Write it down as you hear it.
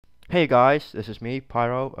Hey guys, this is me,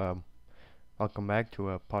 Pyro. Welcome back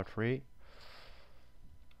to part 3.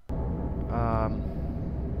 I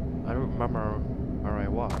don't remember where I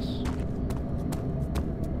was.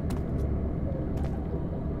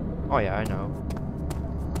 Oh yeah, I know.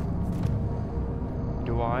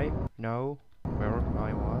 Do I know where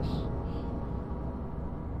I was?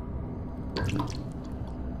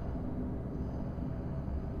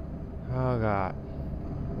 Oh god.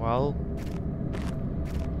 Well,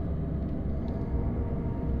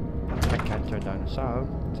 I can't turn down the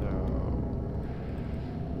sound, so...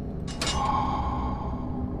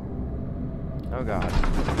 Oh god.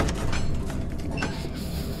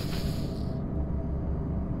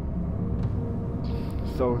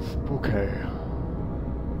 So spooky.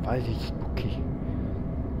 Very spooky.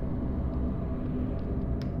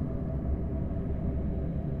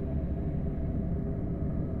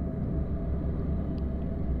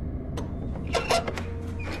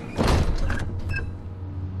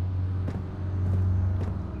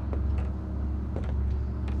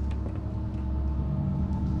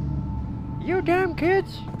 You damn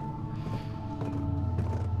kids!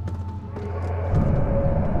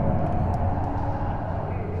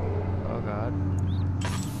 Oh god.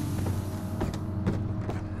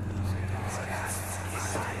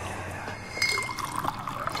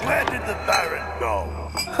 Where did the Baron go?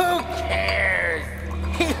 Who cares?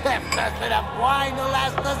 He left us enough wine to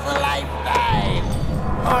last us a lifetime.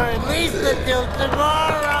 Or at least until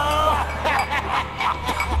tomorrow.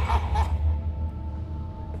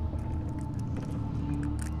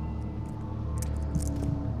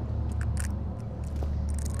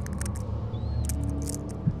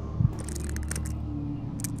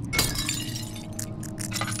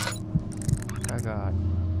 Oh god.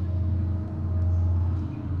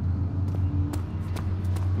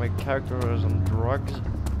 My character is on drugs.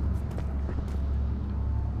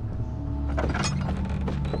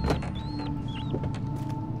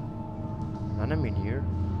 An enemy here.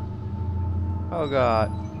 Oh god.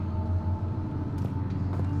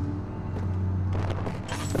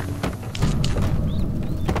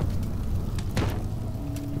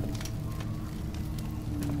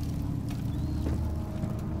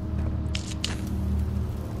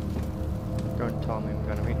 Don't tell me I'm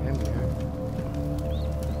gonna meet him here.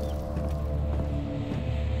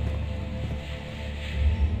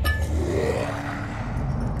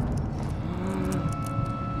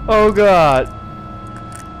 Oh god!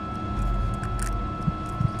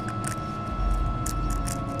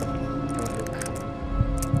 Don't look.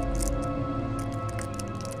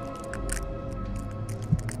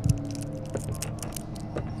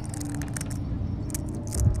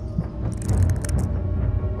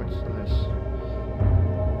 What's this?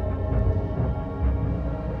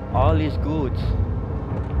 All is good.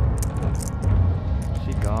 Is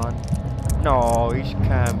he gone? No, he's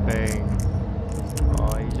camping.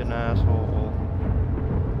 Oh, he's an asshole.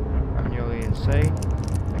 I'm nearly insane.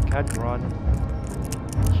 I can't run.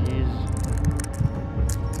 Jeez.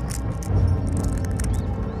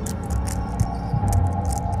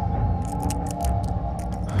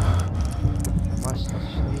 Must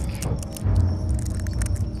sneak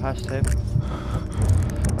past him.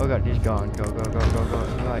 Oh god, he's gone. Go, go, go, go, go.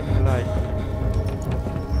 Light, light.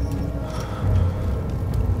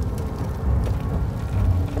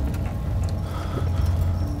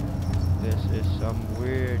 This is some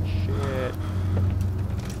weird shit.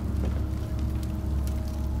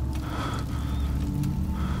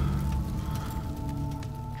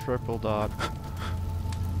 Triple dot.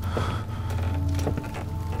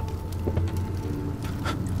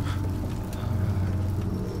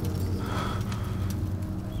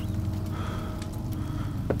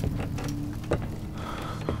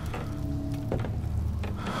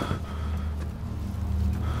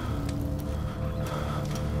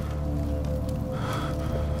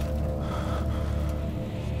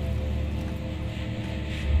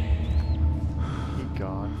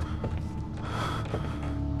 Gone.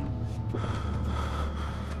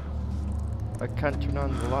 I can't turn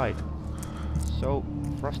on the light. So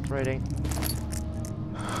frustrating.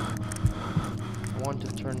 I want to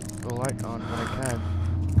turn the light on when I can.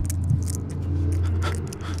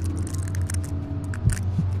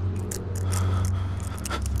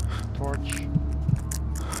 Torch.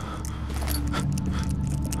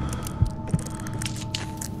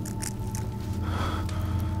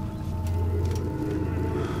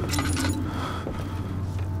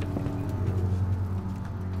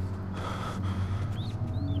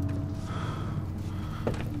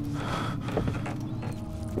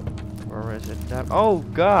 Where is it? That oh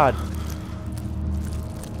god!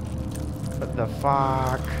 What the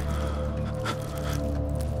fuck?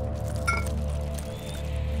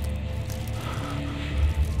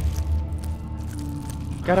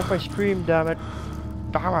 Get off my screen, damn it.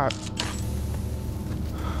 Damn it.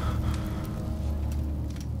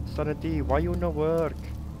 Sanity, why you no work?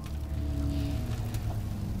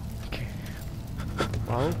 Okay.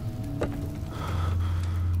 Well.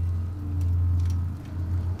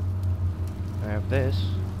 I have this.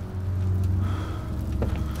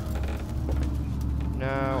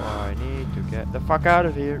 Now I need to get the fuck out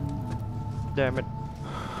of here. Damn it.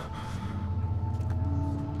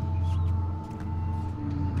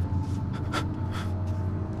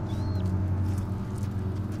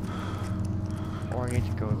 Or I need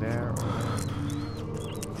to go there or there.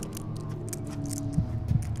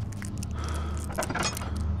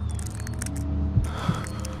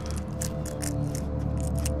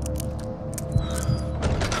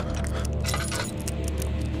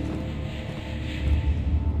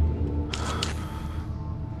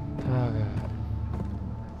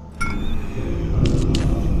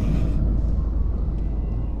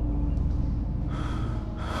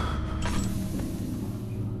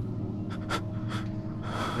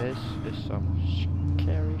 This is some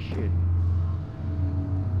scary shit.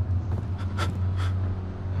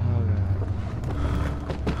 Oh god.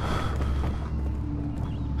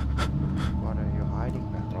 What are you hiding,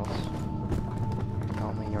 Barrels?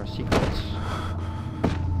 Tell me your secrets.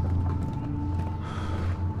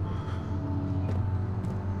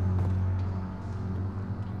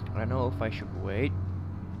 I don't know if I should wait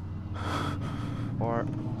or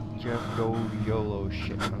just go YOLO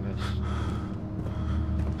shit on this.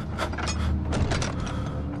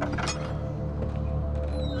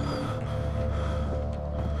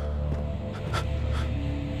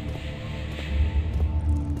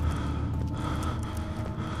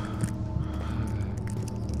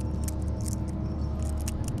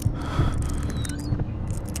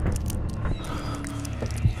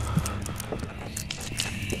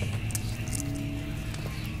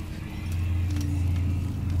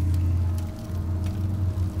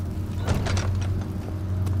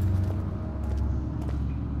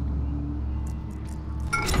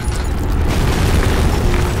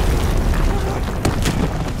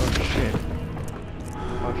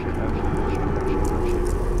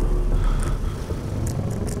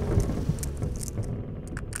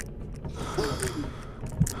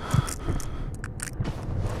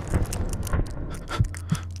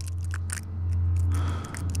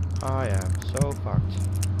 I am so fucked.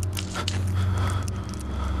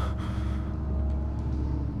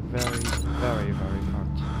 Very, very, very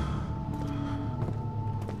fucked.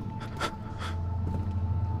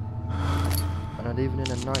 And not even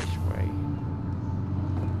in a nice way.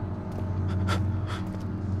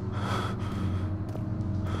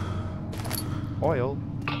 Oil?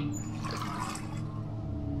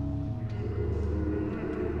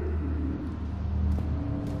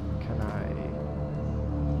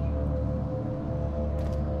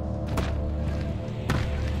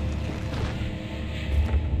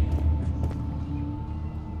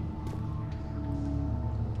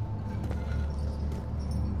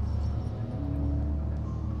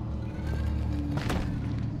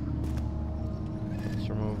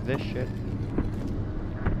 Remove this shit.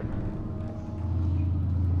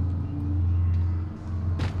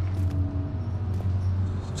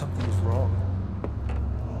 Something's wrong.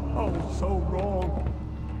 Oh, so wrong.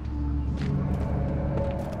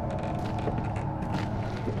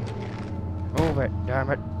 Move it, damn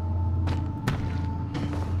it.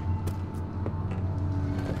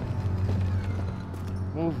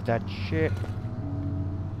 Move that shit.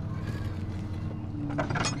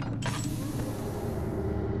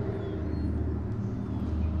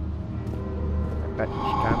 He's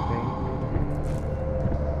camping.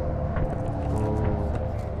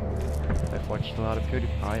 Oh. I've watched a lot of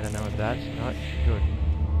PewDiePie and I know that's not good.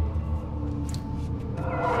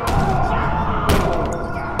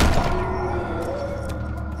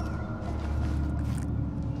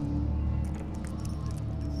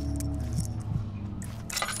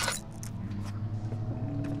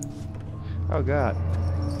 Oh god.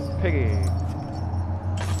 Piggy.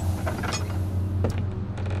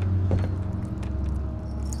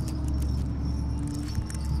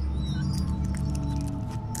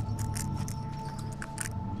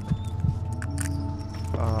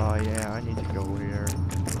 Oh yeah, I need to go here.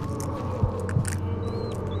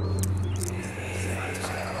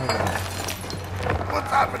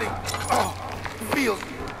 What's happening? Oh, it feels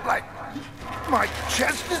like my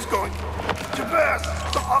chest is going to burst.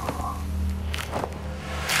 Oh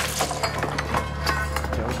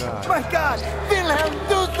God. My God! Wilhelm,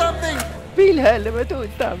 do something! Wilhelm, do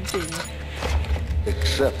something!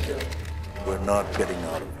 Except we're not getting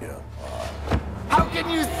out of here. How can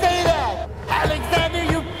you say that? Alexander,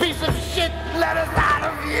 you shit! Let us out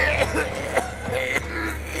of here!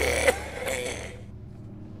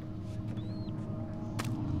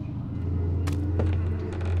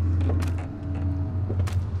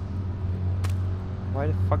 Why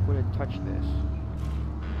the fuck would it touch this?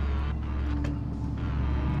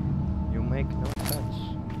 You make no sense.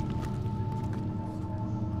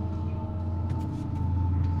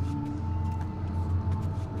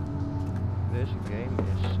 This game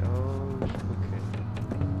is so spooky.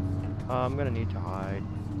 I'm gonna need to hide.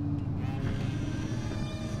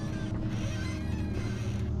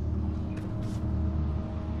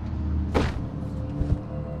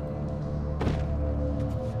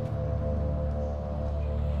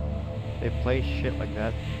 They play shit like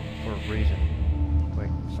that for a reason.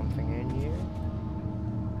 Wait, something in here?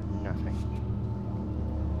 Nothing.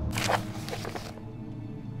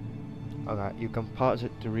 Okay, you can pause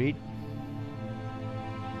it to read.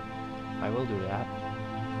 I will do that.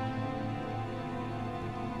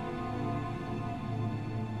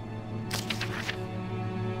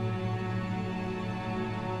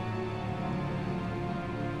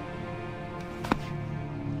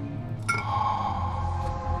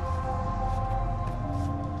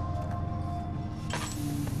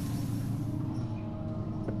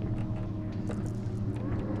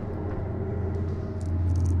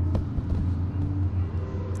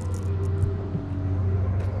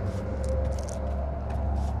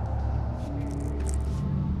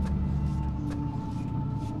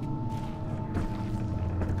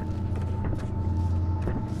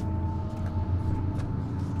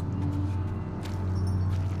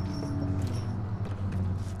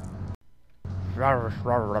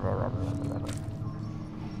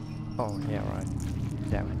 Oh, yeah, right.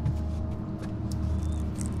 Damn it.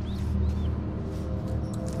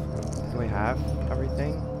 Do we have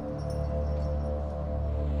everything?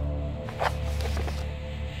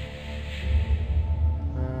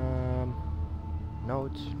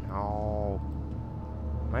 Notes? No.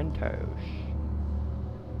 Mentos.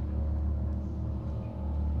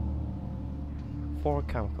 4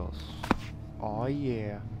 chemicals. Oh,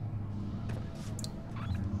 yeah.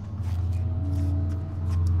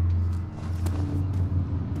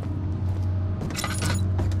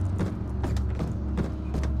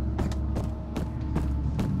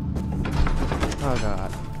 Oh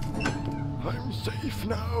god. I'm safe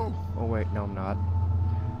now. Oh wait, no I'm not.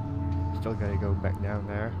 Still gotta go back down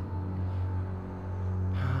there.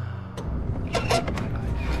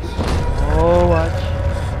 Oh what?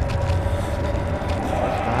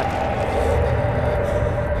 What's that?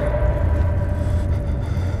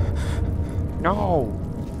 No!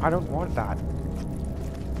 I don't want that.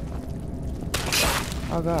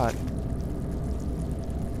 Oh god.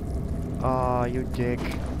 Aw, you dick.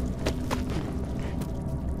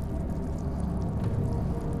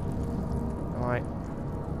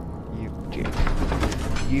 You dick.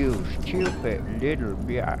 You stupid little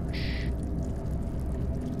bitch.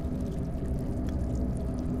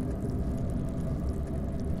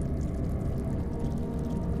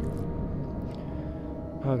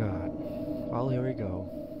 Oh god. Well, here we go.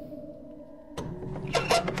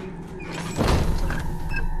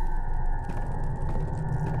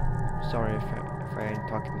 Sorry if I ain't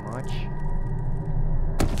talking much.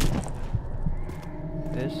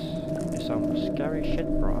 This is some scary shit,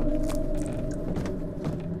 bro.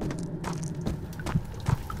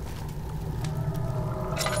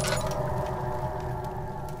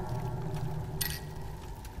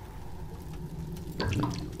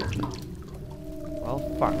 Well,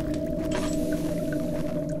 fuck.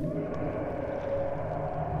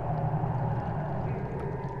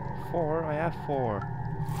 Four? I have 4.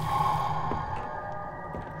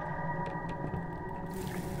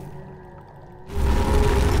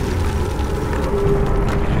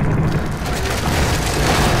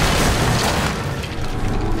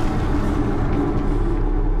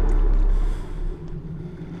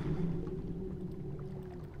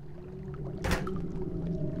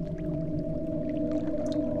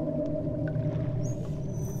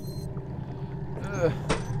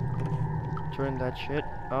 Turn that shit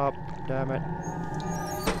up, damn it.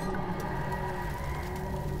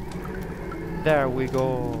 There we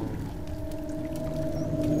go.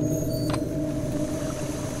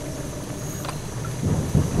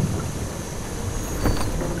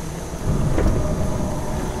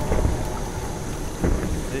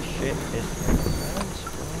 This shit is intense,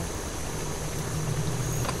 bro.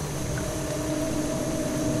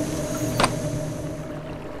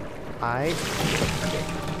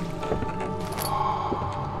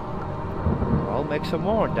 I'll make some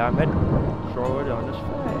more, damn it. Throw it on his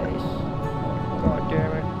face. God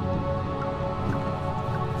damn it.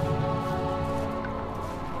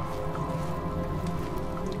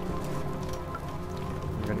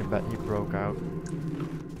 bet he broke out.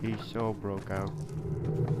 He so broke out.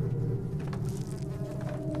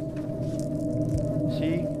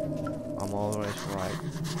 See? I'm always right.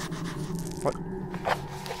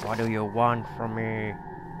 What do you want from me?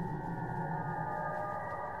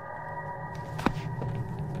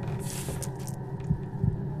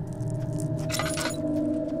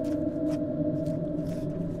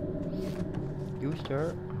 You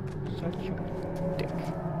sir, such a dick.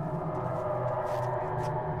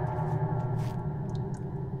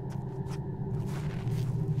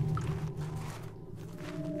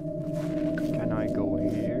 Can I go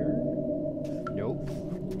here? Nope.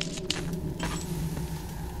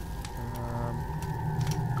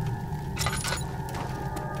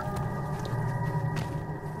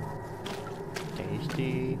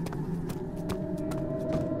 Tasty.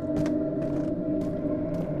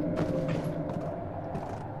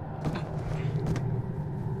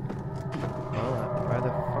 Where the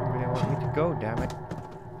fuck do you want me to go, damn it?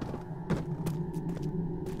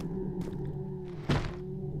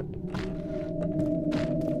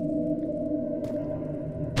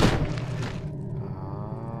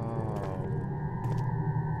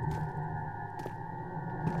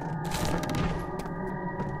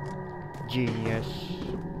 Genius.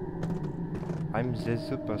 I'm the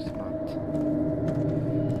super smart.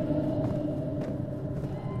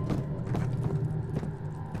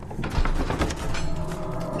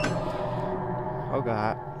 Oh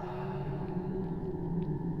god.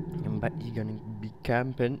 But you're gonna be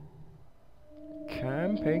camping.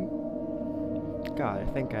 Camping? God,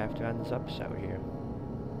 I think I have to end this episode here.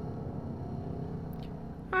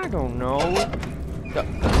 I don't know.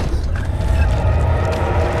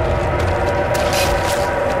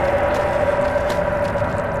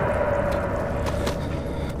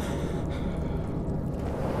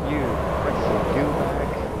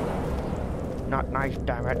 Not nice,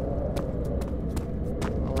 damn it.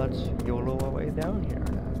 Well, let's YOLO our way down here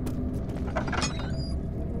then.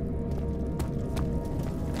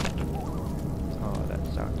 Oh, that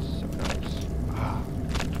sounds so nice.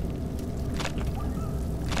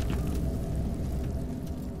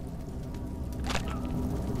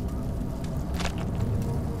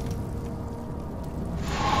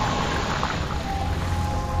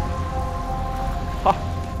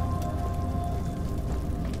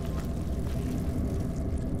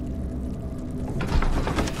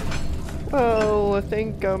 Well, I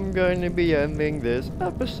think I'm going to be ending this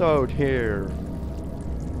episode here.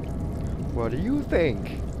 What do you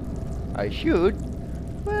think? I should?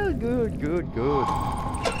 Well, good.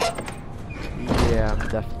 Yeah, I'm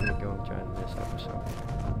definitely going to end this episode.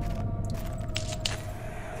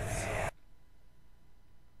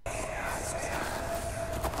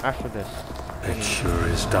 After this. It sure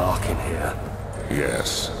is dark in here.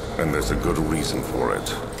 Yes, and there's a good reason for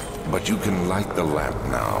it. But you can light the lamp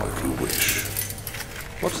now if you wish.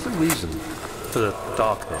 What's the reason? For the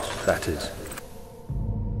darkness, that is.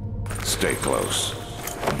 Stay close.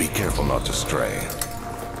 Be careful not to stray.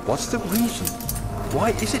 What's the reason?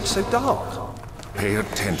 Why is it so dark? Pay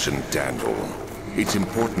attention, Daniel. It's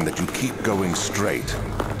important that you keep going straight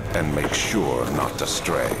and make sure not to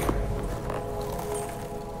stray.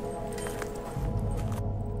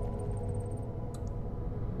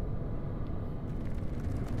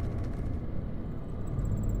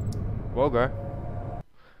 Okay.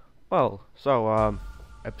 Well, so,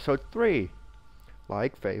 episode 3.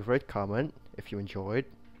 Like, favorite, comment if you enjoyed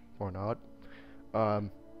or not.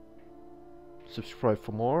 Subscribe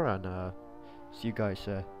for more, and see you guys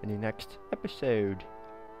in the next episode.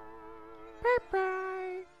 Bye bye.